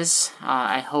analysis.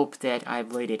 I hope that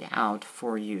I've laid it out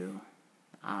for you.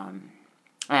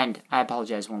 And I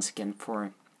apologize once again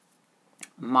for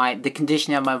the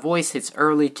condition of my voice. It's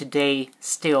early today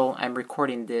still. I'm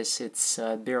recording this. It's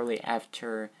barely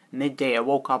after midday. I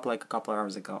woke up like a couple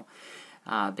hours ago,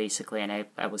 basically, and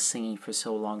I was singing for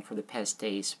so long for the past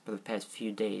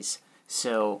few days.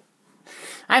 So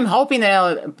I'm hoping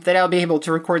that I'll be able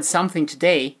to record something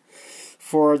today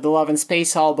for the Love and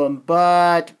Space album,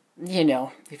 but, you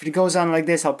know, if it goes on like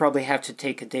this, I'll probably have to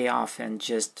take a day off and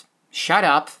just shut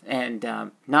up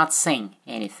and not sing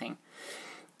anything.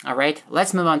 Alright,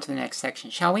 let's move on to the next section,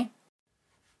 shall we?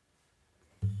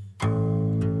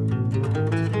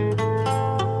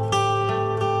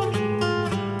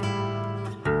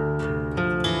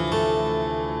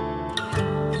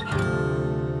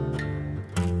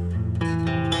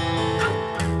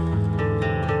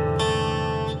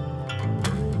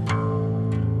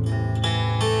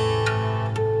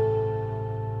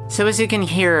 So as you can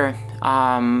hear,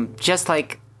 just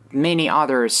like many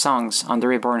other songs on the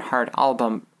Reborn Heart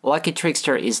album, Lucky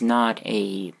Trickster is not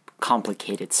a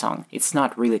complicated song. It's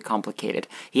not really complicated.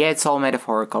 Yeah, it's all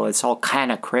metaphorical, it's all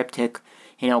kind of cryptic,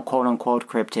 you know, quote-unquote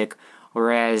cryptic,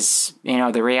 whereas, you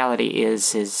know, the reality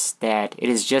is that it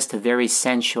is just a very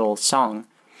sensual song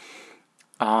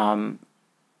that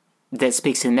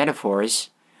speaks in metaphors,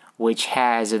 which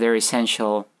has a very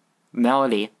sensual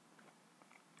melody,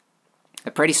 a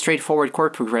pretty straightforward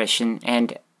chord progression,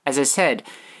 and as I said,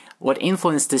 what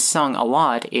influenced this song a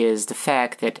lot is the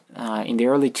fact that in the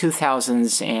early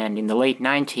 2000s and in the late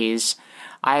 90s,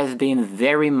 I've been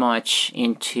very much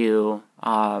into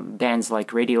bands like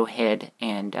Radiohead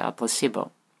and Placebo.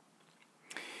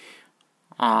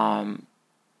 And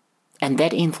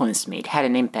that influenced me. It had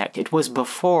an impact. It was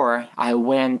before I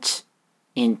went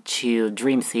into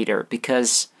Dream Theater,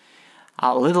 because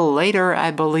a little later,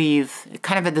 I believe,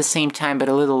 kind of at the same time, but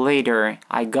a little later,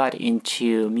 I got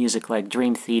into music like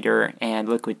Dream Theater and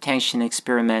Liquid Tension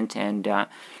Experiment, and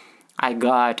I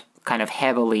got kind of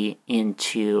heavily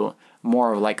into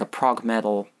more of like a prog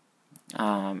metal,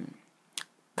 kind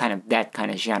of that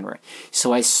kind of genre.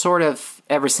 So I sort of,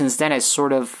 ever since then, I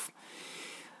sort of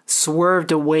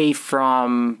swerved away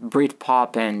from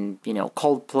Britpop and, you know,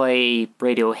 Coldplay,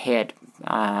 Radiohead,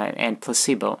 and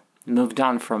Placebo. Moved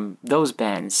on from those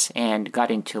bands and got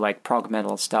into like prog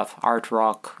metal stuff, art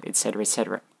rock, etc.,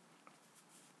 etc.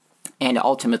 And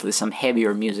ultimately some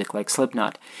heavier music like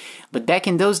Slipknot. But back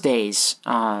in those days,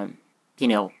 you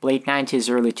know, late 90s,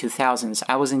 early 2000s,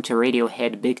 I was into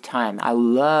Radiohead big time. I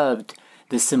loved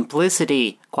the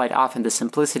simplicity, quite often the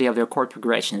simplicity of their chord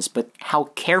progressions, but how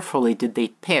carefully did they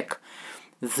pick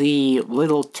the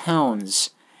little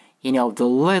tones, you know, the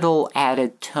little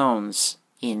added tones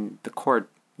in the chord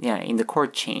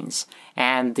chains,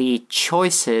 and the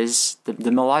choices,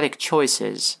 the melodic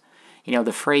choices, you know,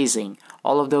 the phrasing,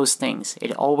 all of those things.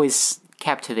 It always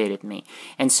captivated me.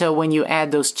 And so when you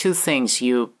add those two things,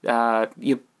 you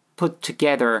put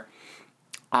together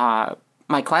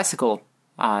my classical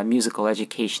musical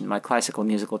education, my classical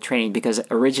musical training, because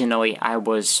originally I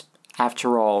was,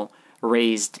 after all,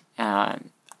 raised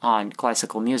on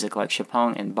classical music like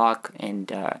Chopin and Bach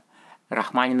and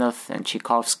Rachmaninoff and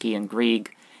Tchaikovsky and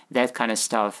Grieg, that kind of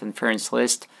stuff, and Ferenc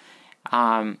Liszt.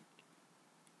 I've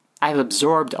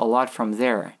absorbed a lot from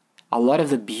there. A lot of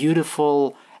the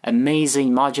beautiful,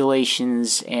 amazing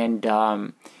modulations and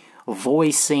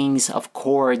voicings of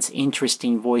chords,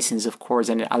 interesting voicings of chords,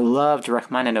 and I loved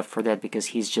Rachmaninoff for that, because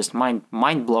he's just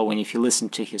mind-blowing. If you listen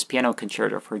to his piano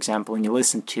concerto, for example, and you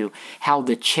listen to how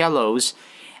the cellos,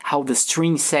 how the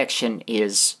string section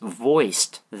is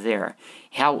voiced there,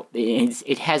 how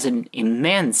it has an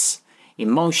immense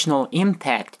emotional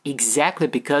impact exactly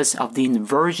because of the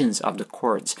inversions of the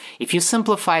chords. If you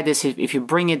simplify this, if you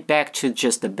bring it back to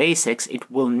just the basics, it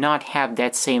will not have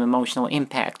that same emotional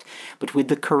impact. But with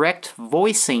the correct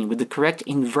voicing, with the correct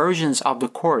inversions of the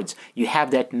chords, you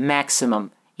have that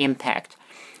maximum impact.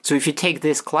 So if you take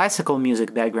this classical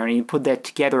music background and you put that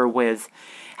together with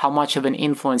how much of an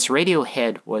influence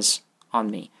Radiohead was on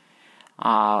me,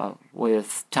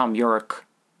 with Tom York,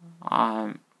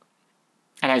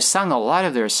 and I've sung a lot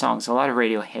of their songs, a lot of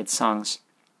Radiohead songs,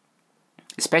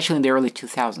 especially in the early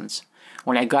 2000s,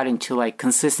 when I got into like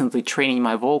consistently training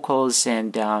my vocals,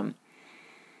 and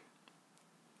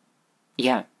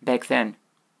yeah, back then,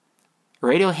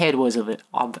 Radiohead was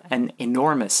of an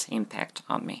enormous impact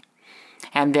on me.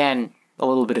 And then a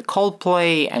little bit of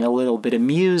Coldplay and a little bit of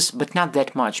Muse, but not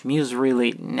that much. Muse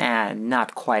really,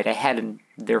 not quite. I had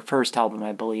their first album,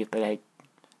 I believe, but I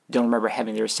don't remember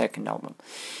having their second album.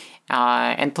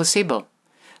 And Placebo.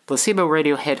 Placebo,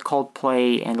 Radiohead,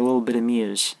 Coldplay, and a little bit of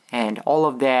Muse. And all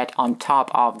of that on top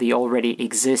of the already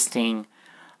existing,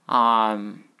 at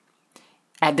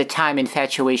the time,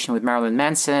 infatuation with Marilyn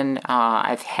Manson.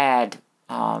 I've had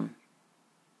my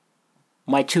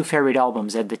two favorite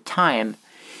albums at the time,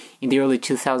 in the early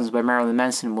 2000s by Marilyn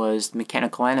Manson, was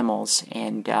Mechanical Animals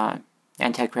and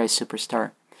Antichrist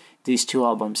Superstar. These two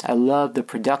albums. I loved the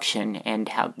production and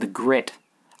how the grit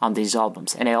on these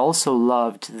albums. And I also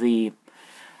loved the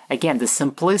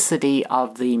simplicity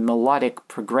of the melodic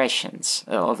progressions,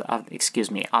 of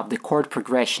the chord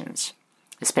progressions,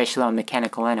 especially on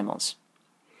Mechanical Animals.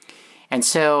 And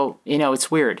so, it's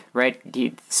weird, right?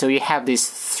 So you have this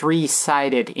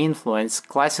three-sided influence: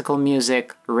 classical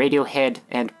music, Radiohead,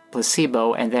 and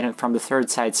Placebo, and then from the third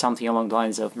side, something along the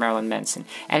lines of Marilyn Manson.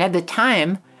 And at the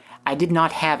time, I did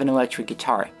not have an electric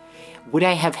guitar. Would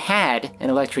I have had an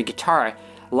electric guitar,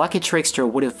 Lucky Trickster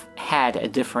would have had a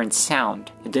different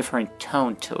sound, a different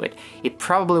tone to it. It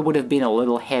probably would have been a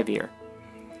little heavier.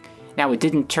 Now, it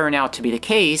didn't turn out to be the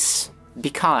case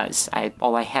because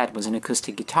all I had was an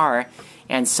acoustic guitar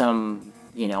and some,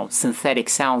 synthetic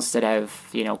sounds that I've,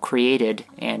 created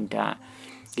and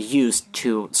used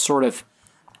to sort of,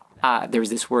 there's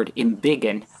this word,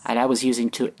 embiggen, and I was using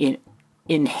to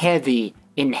in heaven,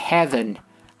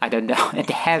 I don't know,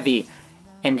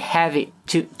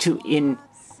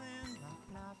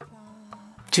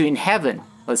 to in heaven.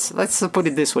 Let's put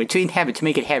it this way: to in heaven, to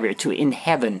make it heavier, to in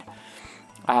heaven.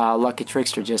 Lucky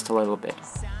Trickster just a little bit.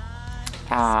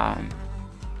 And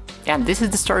this is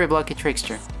the story of Lucky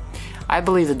Trickster. I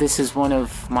believe that this is one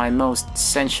of my most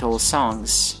sensual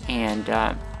songs, and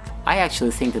I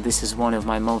actually think that this is one of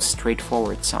my most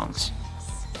straightforward songs.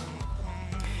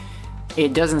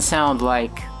 It doesn't sound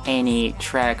like any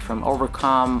track from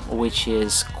Overcome, which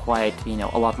is quite,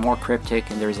 a lot more cryptic,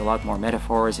 and there's a lot more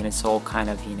metaphors, and it's all kind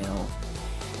of,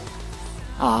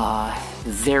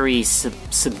 very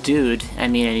subdued. I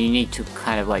mean, and you need to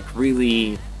kind of like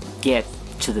really get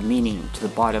to the meaning, to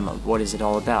the bottom of what is it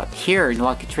all about. Here in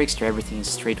Lucky Trickster, everything is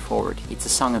straightforward. It's a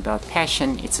song about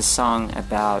passion, it's a song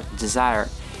about desire,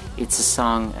 it's a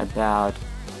song about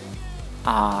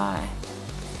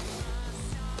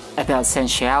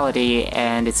sensuality,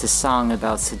 and it's a song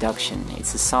about seduction.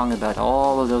 It's a song about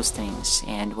all of those things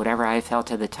and whatever I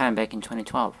felt at the time back in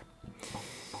 2012.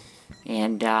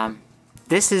 And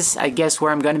this is, I guess,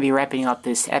 where I'm going to be wrapping up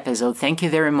this episode. Thank you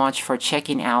very much for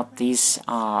checking out these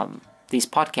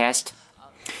podcasts.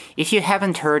 If you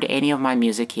haven't heard any of my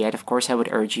music yet, of course, I would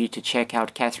urge you to check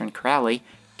out Catherine Corelli,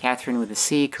 Catherine with a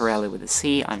C, Corelli with a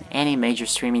C, on any major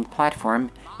streaming platform.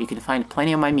 You can find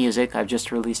plenty of my music. I've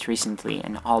just released recently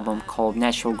an album called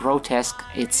Natural Grotesque.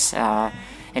 It's an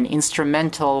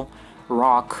instrumental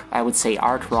rock, I would say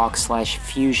art rock /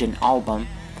 fusion album.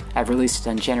 I've released it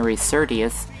on January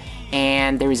 30th.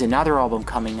 And there is another album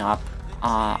coming up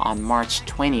on March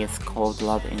 20th called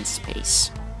Love in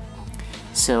Space.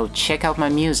 So check out my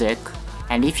music.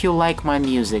 And if you like my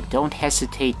music, don't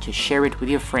hesitate to share it with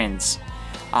your friends.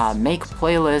 Make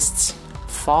playlists.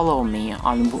 Follow me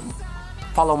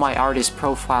follow my artist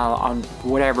profile on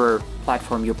whatever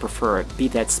platform you prefer, be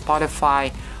that Spotify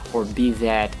or be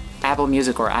that Apple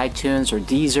Music or iTunes or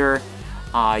Deezer.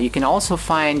 You can also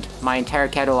find my entire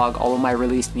catalog, all of my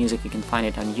released music. You can find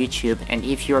it on YouTube. And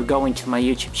if you're going to my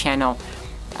YouTube channel,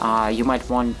 you might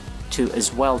want to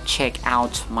as well check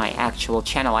out my actual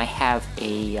channel. I have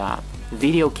a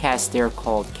video cast there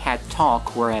called Cat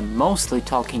Talk, where I'm mostly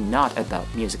talking not about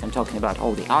music. I'm talking about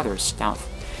all the other stuff.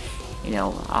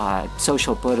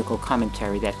 Social, political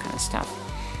commentary, that kind of stuff.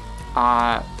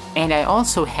 And I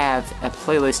also have a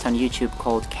playlist on YouTube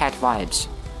called Cat Vibes.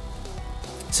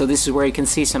 So this is where you can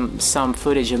see some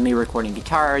footage of me recording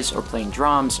guitars, or playing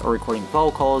drums, or recording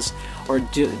vocals, or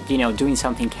doing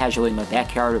something casually in my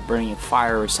backyard, or burning a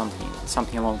fire, or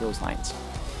something along those lines.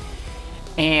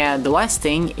 And the last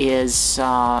thing is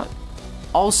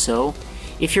also,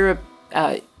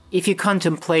 if you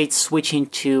contemplate switching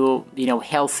to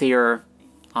healthier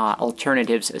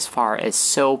alternatives as far as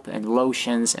soap and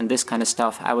lotions and this kind of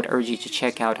stuff, I would urge you to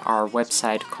check out our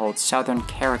website called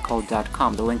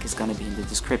southerncaracol.com. The link is going to be in the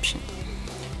description.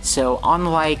 So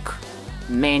unlike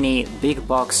many big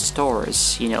box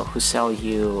stores, who sell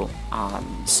you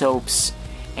soaps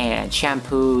and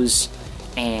shampoos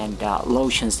and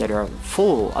lotions that are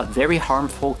full of very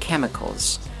harmful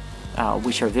chemicals,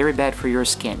 which are very bad for your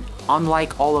skin,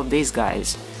 unlike all of these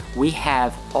guys, we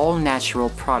have all natural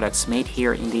products made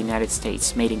here in the United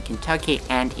States, made in Kentucky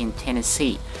and in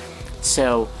Tennessee.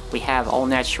 So we have all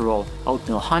natural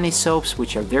oatmeal honey soaps,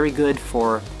 which are very good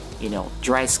for,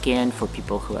 dry skin, for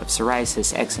people who have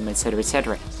psoriasis, eczema, etc.,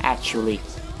 etc. Actually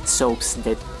soaps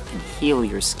that can heal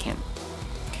your skin.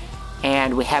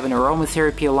 And we have an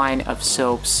aromatherapy line of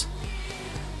soaps,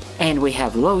 and we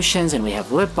have lotions, and we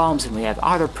have lip balms, and we have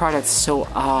other products. So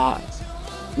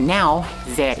now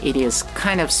that it is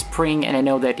kind of spring, and I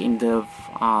know that in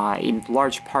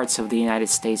large parts of the United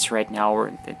States right now,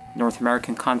 or the North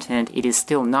American continent, it is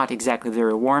still not exactly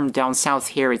very warm. Down south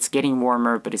here, it's getting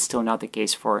warmer, but it's still not the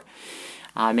case for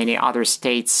many other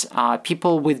states.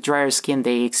 People with drier skin,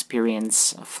 they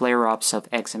experience flare-ups of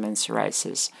eczema and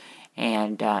psoriasis.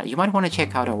 And you might want to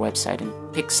check out our website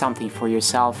and pick something for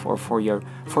yourself or for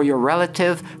your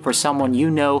relative, for someone you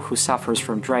know who suffers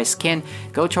from dry skin.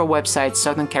 Go to our website,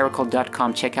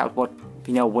 southerncaracol.com, check out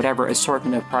whatever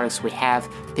assortment of products we have.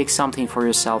 Pick something for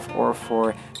yourself or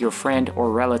for your friend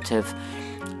or relative.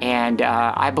 And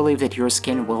I believe that your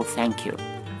skin will thank you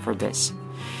for this.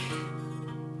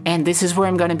 And this is where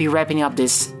I'm going to be wrapping up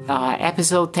this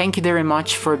episode. Thank you very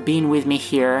much for being with me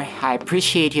here. I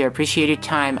appreciate you. I appreciate your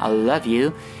time. I love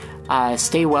you.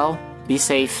 Stay well. Be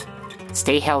safe.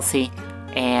 Stay healthy.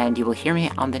 And you will hear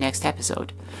me on the next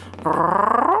episode.